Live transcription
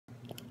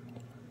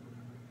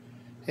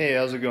Hey,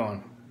 how's it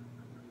going?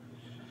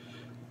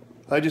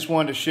 I just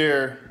wanted to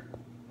share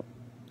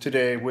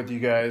today with you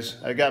guys.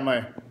 I got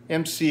my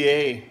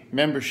MCA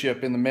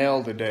membership in the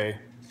mail today,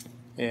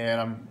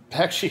 and I'm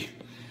actually,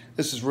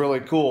 this is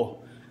really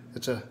cool.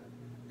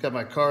 Got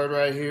my card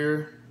right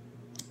here,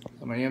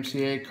 got my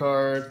MCA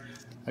card.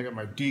 I got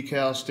my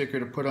decal sticker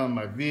to put on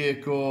my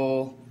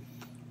vehicle,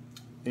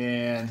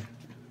 and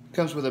it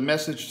comes with a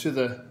message to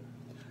the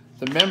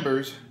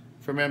members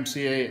from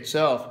MCA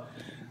itself.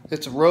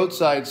 It's a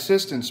roadside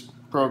assistance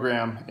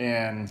program,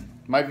 and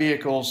my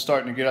vehicle's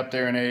starting to get up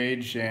there in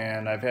age,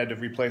 and I've had to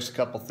replace a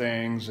couple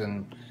things,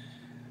 and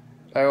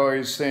I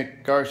always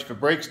think, gosh, if it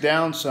breaks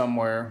down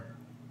somewhere,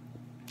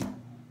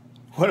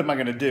 what am I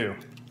going to do?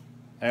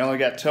 I only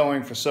got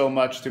towing for so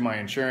much through my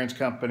insurance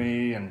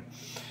company, and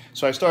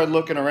so I started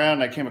looking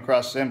around, and I came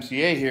across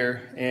MCA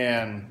here,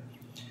 and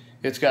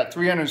it's got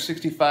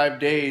 365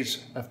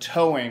 days of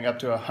towing up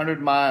to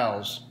 100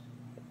 miles.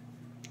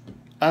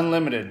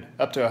 Unlimited,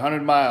 up to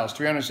 100 miles,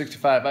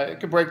 365. It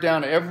could break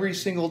down every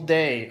single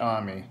day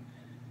on me.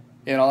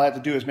 And all I have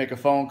to do is make a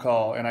phone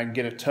call and I can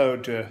get it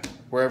towed to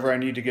wherever I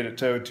need to get it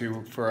towed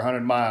to for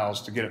 100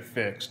 miles to get it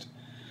fixed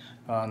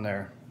on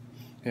there.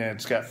 And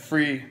it's got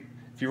free,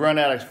 if you run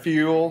out of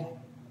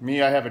fuel, I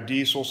have a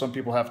diesel, some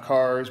people have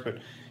cars, but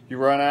you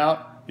run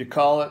out, you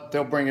call it,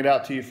 they'll bring it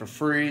out to you for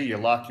free. You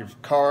lock your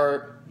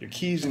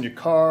keys in your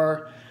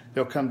car,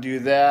 they'll come do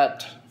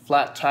that.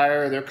 Flat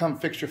tire, they'll come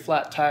fix your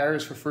flat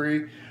tires for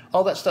free.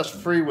 All that stuff's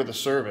free with the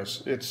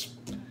service. It's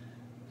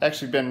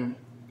actually been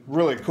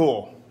really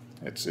cool.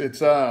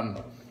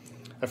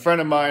 A friend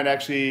of mine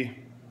actually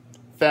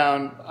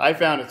I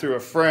found it through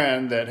a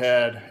friend that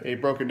had a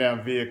broken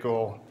down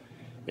vehicle,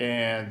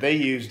 and they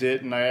used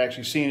it, and I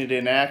actually seen it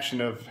in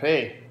action of,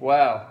 hey,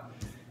 wow.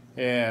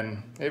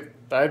 And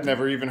I'd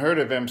never even heard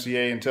of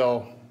MCA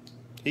until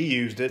he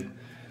used it.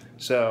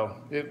 So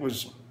it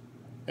was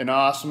an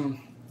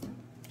awesome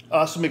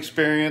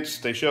experience.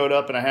 They showed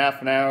up in a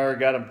half an hour,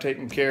 got them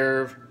taken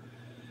care of,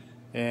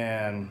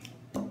 and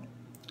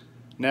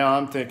now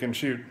I'm thinking,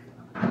 shoot,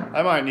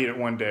 I might need it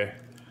one day.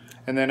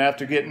 And then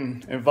after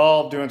getting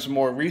involved doing some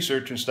more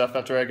research and stuff,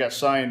 after I got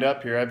signed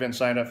up here, I've been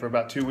signed up for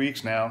about 2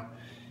 weeks now,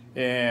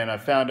 and I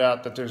found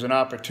out that there's an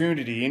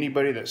opportunity.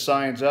 Anybody that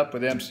signs up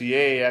with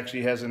MCA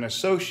actually has an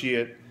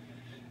associate,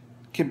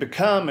 can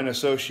become an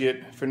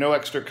associate for no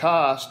extra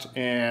cost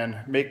and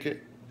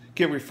get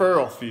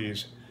referral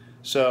fees.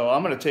 So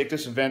I'm going to take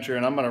this adventure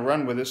and I'm going to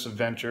run with this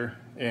adventure,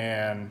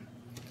 and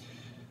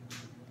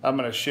I'm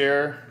going to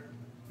share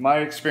my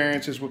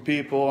experiences with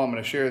people. I'm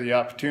going to share the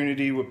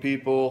opportunity with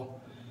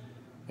people,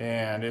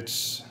 and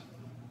it's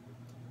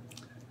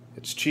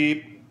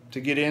cheap to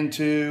get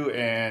into,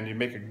 and you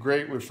make a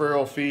great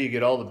referral fee. You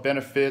get all the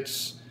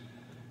benefits.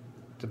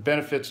 The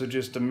benefits are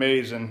just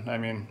amazing. I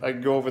mean, I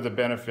could go over the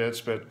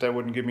benefits, but that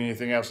wouldn't give me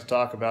anything else to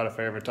talk about if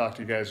I ever talk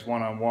to you guys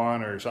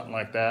one-on-one or something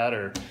like that,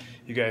 or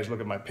you guys look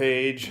at my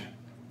page.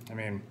 I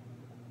mean,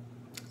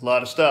 a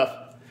lot of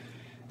stuff.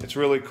 It's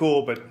really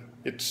cool, but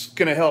it's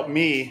going to help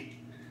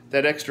me,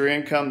 that extra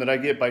income that I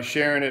get by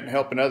sharing it and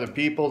helping other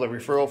people, the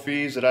referral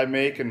fees that I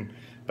make, and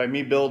by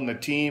me building a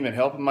team and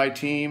helping my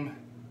team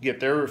get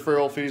their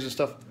referral fees and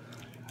stuff,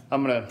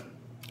 I'm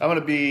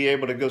gonna be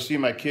able to go see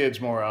my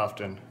kids more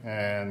often,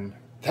 and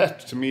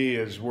that to me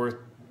is worth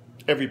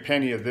every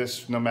penny of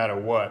this, no matter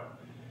what,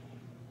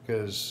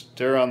 because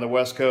they're on the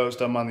West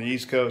Coast, I'm on the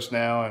East Coast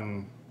now,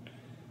 and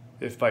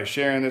if by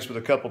sharing this with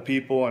a couple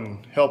people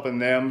and helping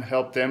them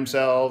help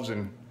themselves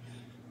and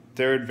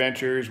their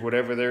adventures,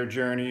 whatever their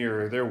journey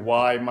or their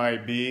why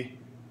might be,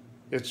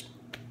 it's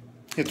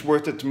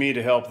worth it to me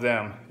to help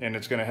them, and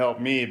it's going to help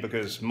me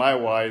because my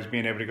why is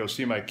being able to go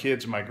see my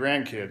kids and my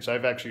grandkids.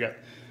 I've actually got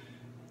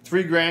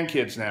 3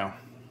 grandkids now,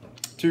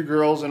 2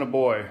 girls and a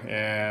boy,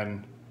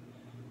 and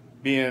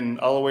being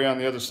all the way on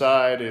the other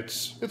side,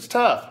 it's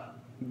tough,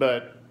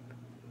 but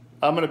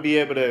I'm going to be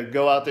able to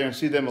go out there and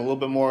see them a little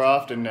bit more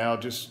often now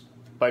just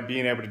by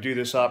being able to do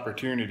this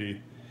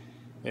opportunity.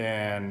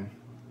 And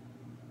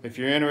if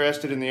you're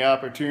interested in the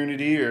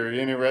opportunity or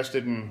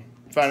interested in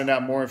finding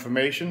out more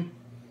information,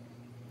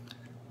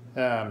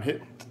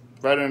 hit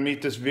right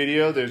underneath this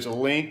video, there's a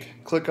link.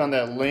 Click on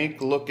that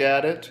link, look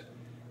at it,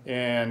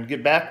 and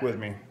get back with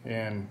me,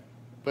 and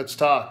let's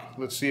talk.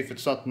 Let's see if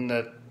it's something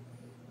that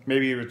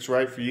maybe it's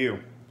right for you.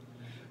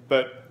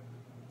 But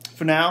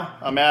for now,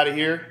 I'm out of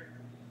here.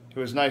 It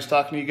was nice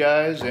talking to you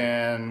guys,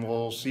 and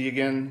we'll see you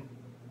again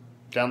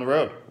down the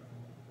road.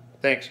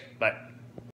 Thanks. Bye.